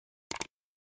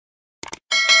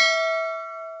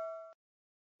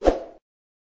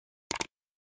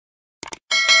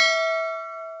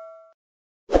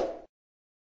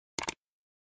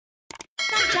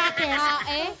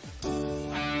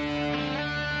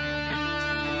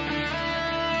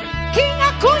King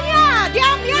akunya,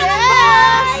 diam-diam.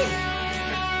 Yes.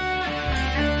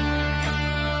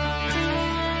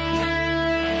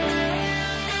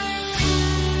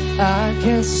 I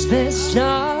guess this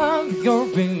time you're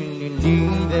really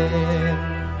needed.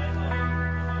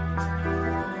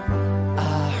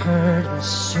 I heard a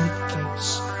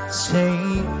suitcase say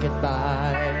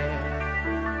goodbye.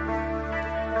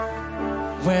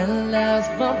 When I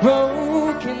left, my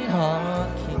broken heart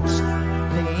keeps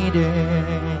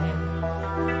bleeding.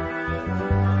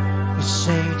 You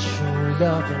say true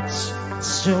love is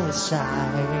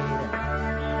suicide.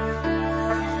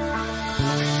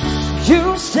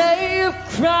 You say you've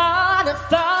cried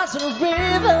 1,000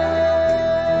 rivers,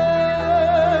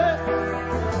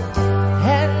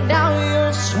 and now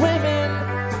you're swimming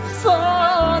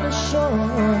for the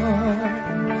shore.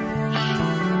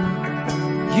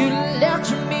 You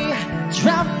left me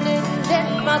drowning in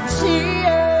my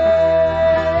tears,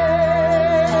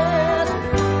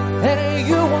 and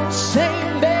you won't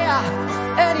save me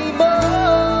anymore.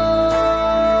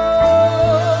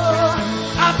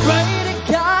 I pray to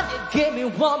God you give me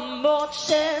one more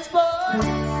chance, boy.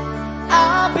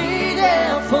 I'll be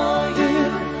there for you.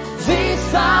 These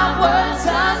 5 words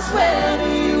I swear to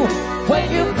you. When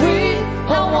you breathe,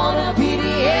 I wanna be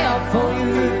the air for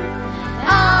you.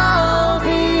 I'll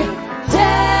be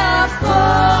there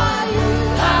for you.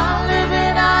 I'll live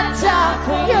and I'll die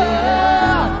for you.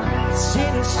 See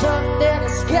the sun in the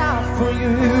sky for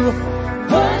you.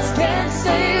 Words can't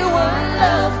say what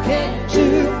love can do.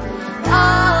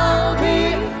 I'll be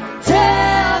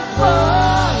there for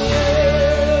you.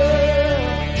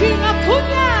 King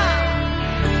akunya.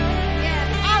 Yes,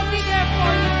 I'll be there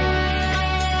for you.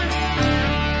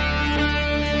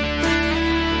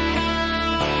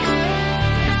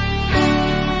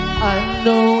 I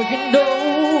know you know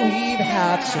we've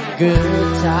had some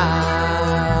good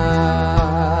times.